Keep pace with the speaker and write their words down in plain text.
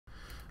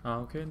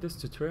Okay, in this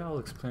tutorial I'll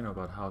explain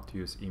about how to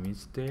use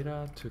image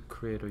data to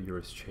create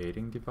your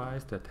shading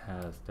device that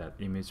has that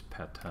image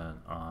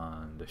pattern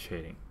on the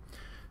shading.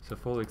 So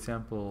for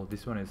example,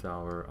 this one is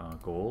our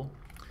goal.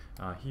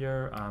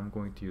 Here I'm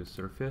going to use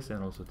surface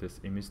and also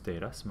this image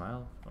data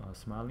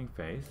smiling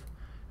face,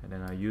 and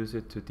then I use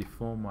it to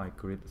deform my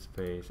grid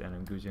space, and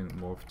I'm using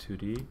Morph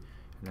 2D.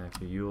 And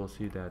actually you will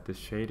see that the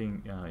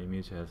shading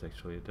image has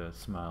actually the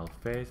smile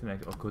face, and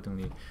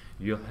accordingly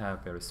you'll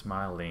have a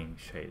smiling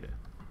shadow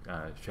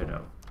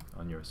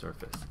on your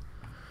surface.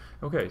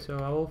 Okay, so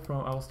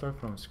I'll start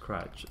from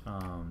scratch.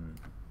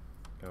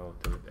 I'll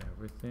delete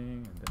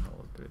everything, and then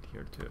I'll delete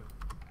here too.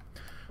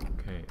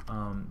 Okay,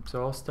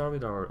 so I'll start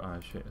with our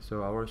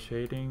our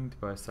shading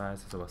device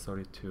size is about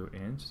 32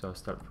 inch. So I'll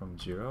start from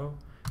 0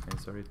 and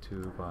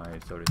 32 by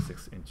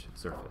 36 inch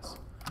surface.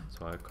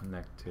 So I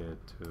connect it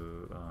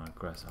to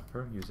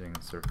Grasshopper using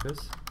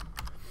surface,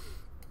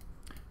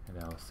 and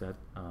I'll set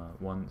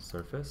one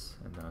surface,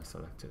 and then I'll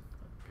select it.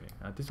 Okay,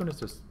 this one is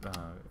just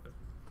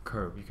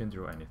curve. You can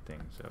draw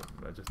anything. So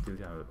I just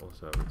delete. I would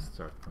also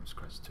start from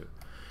scratch too.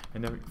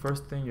 And the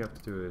first thing you have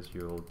to do is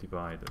you'll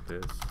divide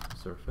this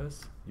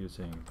surface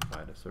using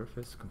divide a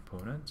surface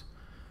component,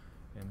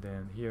 and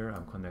then here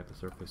I'm connect the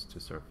surface to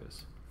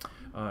surface.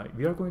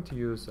 We are going to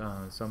use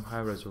some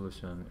high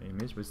resolution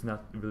image, but it's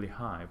not really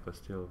high, but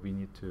still we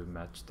need to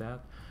match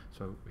that.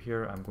 So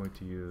here I'm going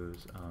to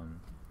use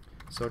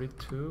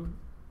 32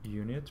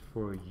 unit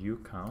for U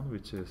count,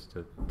 which is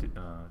the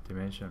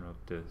dimension of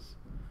this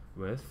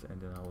width,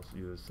 and then I'll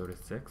use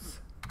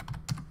 36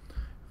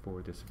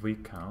 for this V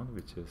count,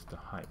 which is the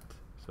height.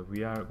 So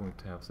we are going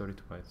to have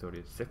 32 by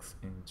 36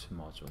 inch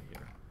module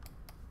here.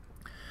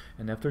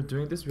 And after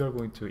doing this, we are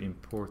going to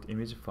import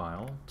image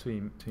file. To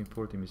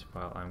import image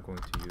file, I'm going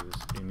to use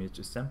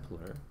image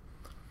sampler,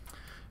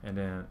 and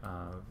then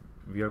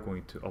we are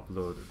going to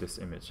upload this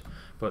image.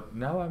 But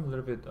now I'm a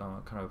little bit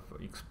kind of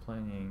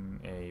explaining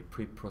a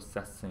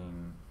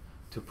pre-processing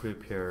to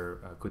prepare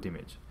a good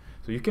image.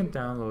 So you can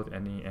download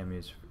any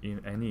image,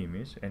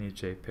 any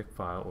JPEG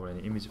file or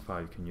any image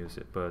file, you can use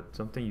it. But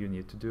something you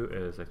need to do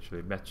is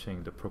actually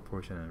matching the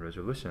proportion and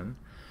resolution.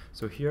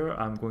 So here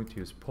I'm going to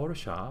use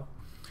Photoshop.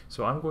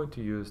 So I'm going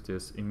to use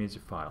this image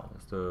file.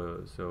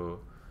 So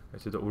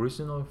the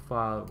original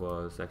file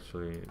was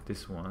actually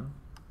this one,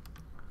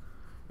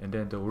 and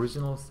then the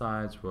original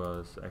size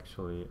was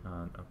actually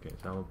okay.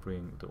 So I will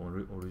bring the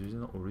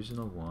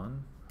original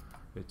one,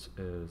 which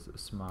is a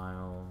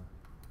smile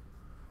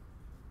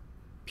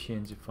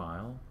PNG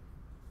file,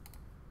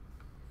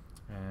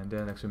 and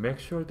then actually make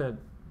sure that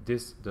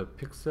the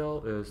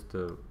pixel is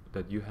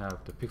that you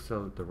have the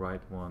pixel, the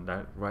right one,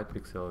 that right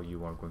pixel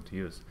you are going to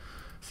use.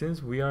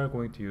 Since we are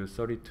going to use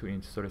 32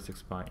 inch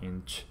 36 by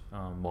inch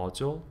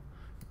module,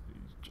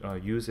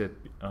 use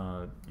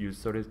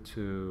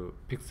 32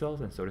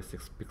 pixels and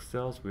 36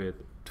 pixels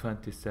with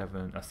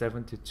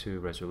 72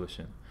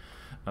 resolution.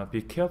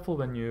 Be careful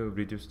when you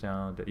reduce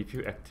down that if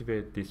you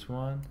activate this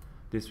one,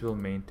 this will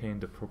maintain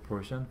the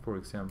proportion. For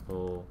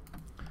example,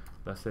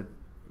 let's say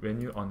when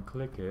you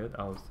unclick it,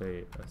 I'll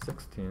say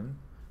 16,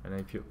 and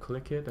if you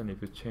click it and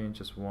if you change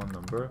just one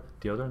number,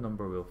 the other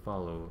number will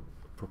follow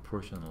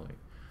proportionally.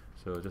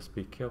 So just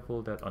be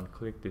careful that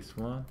unclick this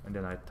one, and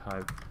then I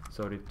type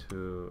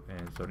 32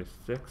 and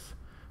 36,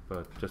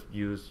 but just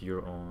use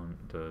your own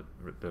the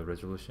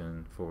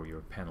resolution for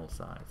your panel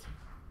size.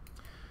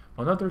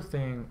 Another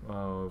thing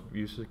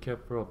you should be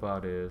careful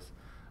about is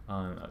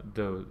what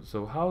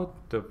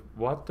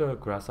the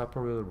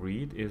Grasshopper will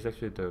read is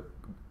actually the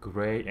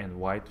gray and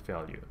white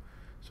value.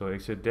 So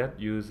actually that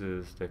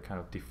uses the kind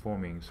of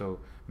deforming. So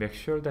make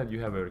sure that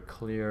you have a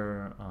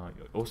clear,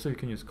 also you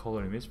can use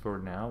color image. For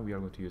now we are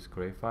going to use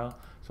gray file.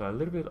 So a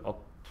little bit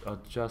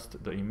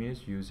adjust the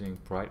image using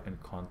bright and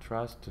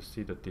contrast to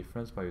see the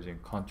difference by using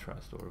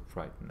contrast or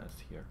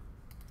brightness here.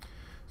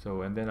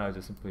 So and then I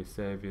just simply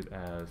save it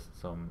as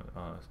some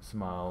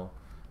small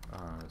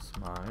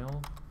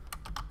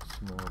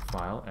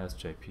file as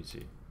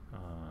JPG,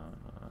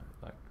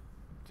 like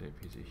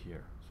JPG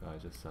here. So I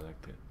just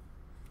select it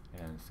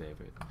and save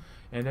it.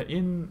 And then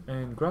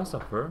in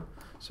Grasshopper,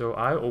 so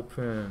I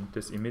open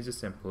this image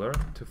sampler.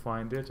 To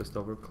find it, just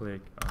double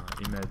click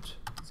image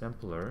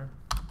sampler,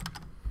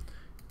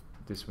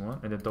 this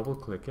one, and then double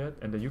click it,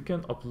 and then you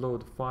can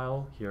upload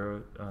file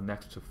here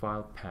next to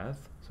file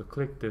path. So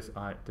click this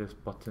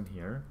button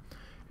here,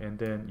 and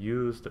then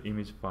use the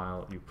image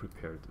file you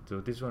prepared.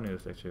 So this one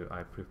is actually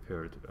I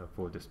prepared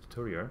for this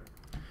tutorial,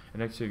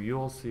 and actually you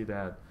will see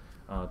that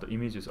the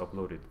image is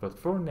uploaded. But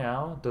for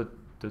now, the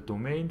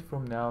domain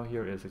from now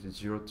here is actually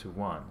 0 to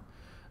 1.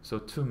 So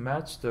to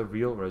match the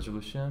real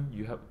resolution,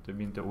 you have the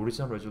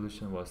original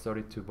resolution was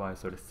 32 by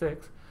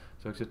 36.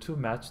 So actually to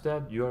match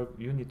that, you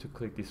need to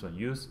click this one,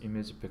 use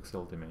image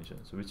pixel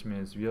dimension. So which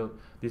means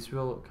this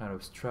will kind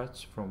of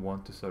stretch from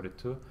 1 to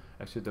 32.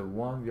 Actually the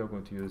one we are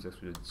going to use is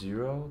actually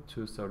 0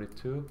 to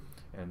 32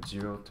 and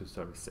 0 to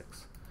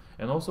 36.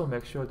 And also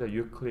make sure that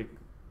you click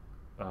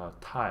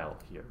tile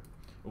here.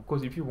 Of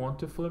course, if you want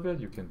to flip it,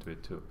 you can do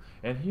it too.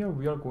 And here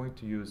we are going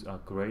to use a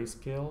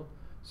grayscale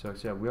So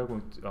actually we are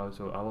going to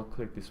so I will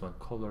click this one,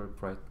 color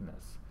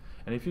brightness,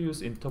 and if you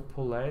use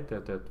interpolate,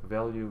 that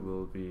value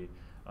will be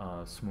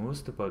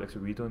smoothed, but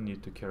actually we don't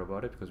need to care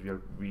about it because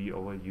we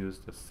already use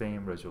the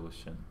same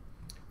resolution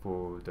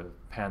for the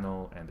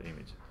panel and the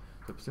image.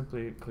 So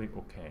simply click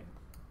OK.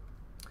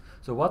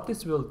 So what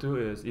this will do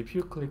is, if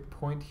you click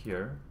point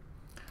here,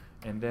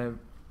 and then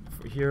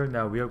here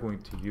now we are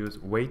going to use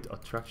weight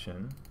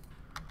attraction.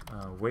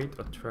 Weight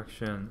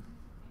attraction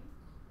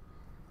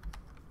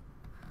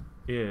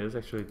is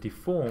actually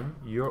deform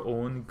your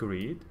own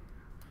grid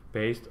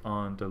based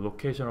on the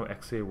location of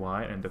x, a,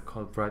 y, and the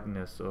color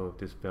brightness of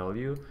this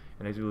value,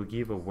 and it will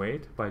give a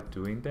weight by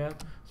doing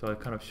that. So I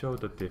kind of show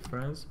the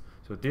difference.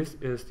 So this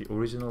is the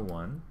original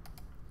one.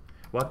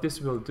 What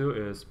this will do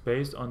is,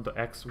 based on the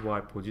x,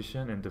 y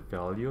position and the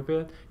value of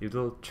it, it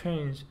will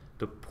change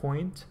the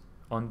point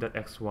on that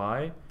x,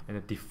 y, and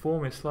it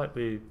deform it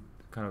slightly,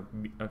 kind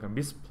of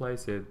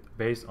misplace it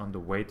based on the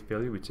weight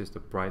value, which is the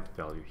bright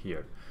value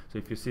here. So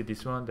if you see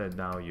this one, then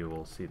now you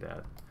will see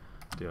that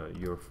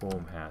your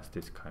form has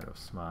this kind of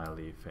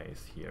smiley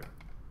face here.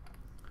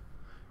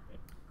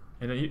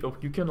 And then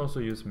you can also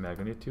use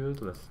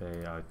magnitude. Let's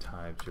say I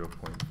type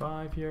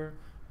 0.5 here,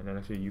 and then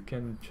actually you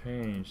can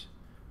change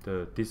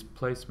the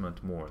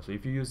displacement more. So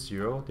if you use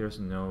 0, there's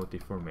no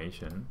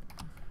deformation.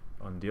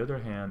 On the other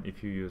hand,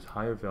 if you use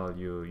higher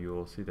value, you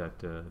will see that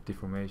the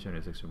deformation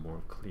is actually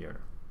more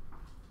clear.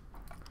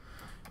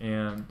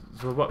 And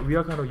so what we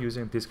are kind of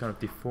using this kind of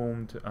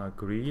deformed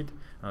grid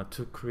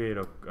to create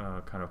a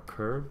kind of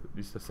curve.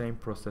 It's the same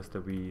process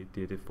that we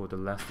did it for the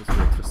last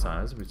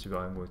exercise, which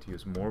I'm going to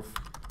use Morph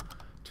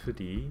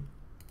 2D,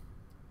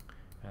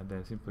 and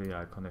then simply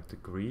I connect the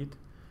grid.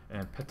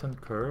 And pattern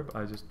curve,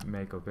 I just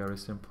make a very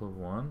simple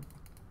one,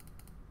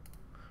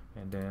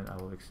 and then I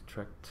will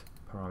extract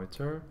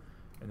parameter,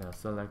 and I'll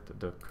select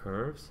the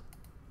curves.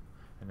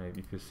 And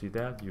if you see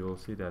that, you will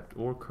see that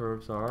all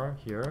curves are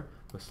here,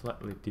 but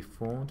slightly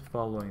deformed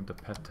following the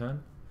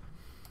pattern.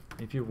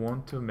 If you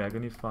want to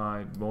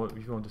magnify more,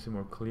 if you want to see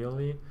more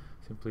clearly,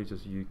 simply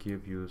just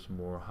use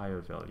more higher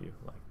value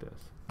like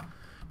this.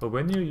 But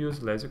when you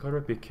use laser cutter,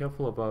 be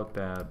careful about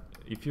that.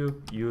 If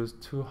you use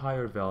too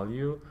higher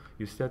value,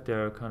 you set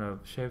their kind of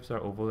shapes are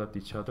overlap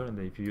each other, and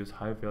then if you use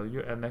high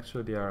value, and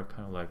actually they are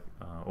kind of like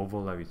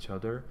overlap each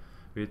other,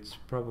 which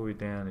probably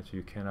then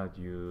you cannot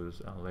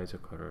use a laser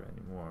cutter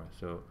anymore.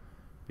 So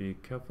be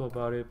careful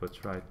about it, but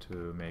try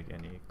to make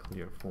any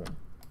clear form.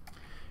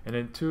 And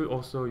then to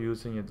also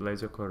using a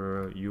laser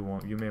cutter, you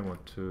may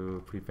want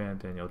to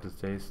prevent any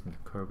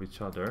adjacent curve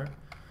each other.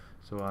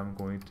 So I'm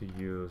going to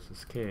use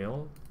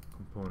scale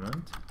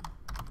component.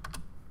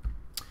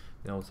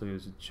 Then also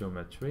use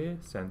geometry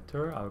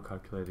center. I'll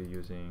calculate it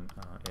using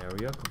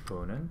area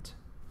component.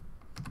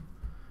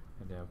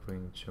 And then I'll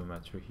bring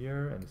geometry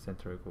here, and the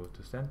center goes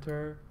to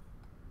center.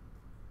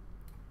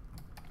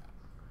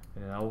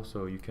 And then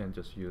also you can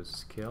just use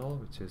scale,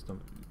 which is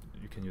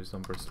you can use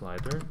number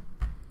slider,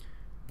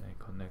 and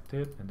connect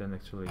it, and then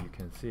actually you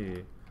can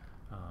see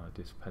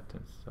these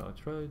patterns. So I'll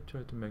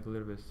try to make a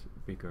little bit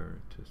bigger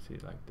to see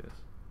like this.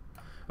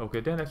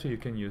 Okay, then actually you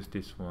can use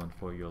this one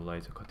for your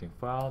laser cutting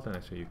file. Then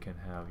actually you can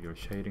have your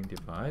shading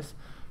device,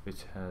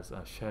 which has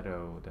a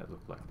shadow that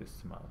looks like this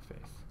smile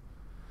face.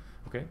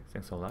 Okay,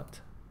 thanks a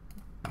lot.